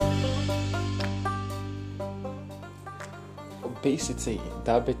obesity,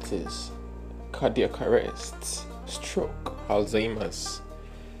 diabetes, cardiac arrest, stroke, Alzheimer's,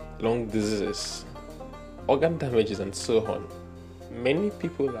 lung diseases, organ damages, and so on. Many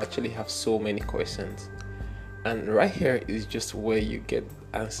people actually have so many questions, and right here is just where you get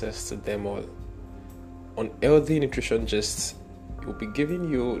answers to them all. On Healthy Nutrition Gist, we'll be giving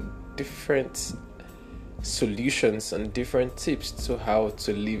you different solutions and different tips to how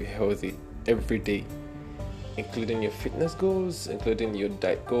to live healthy every day, including your fitness goals, including your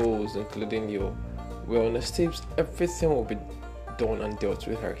diet goals, including your wellness tips. Everything will be done and dealt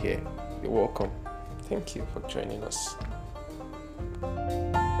with right here. You're welcome. Thank you for joining us.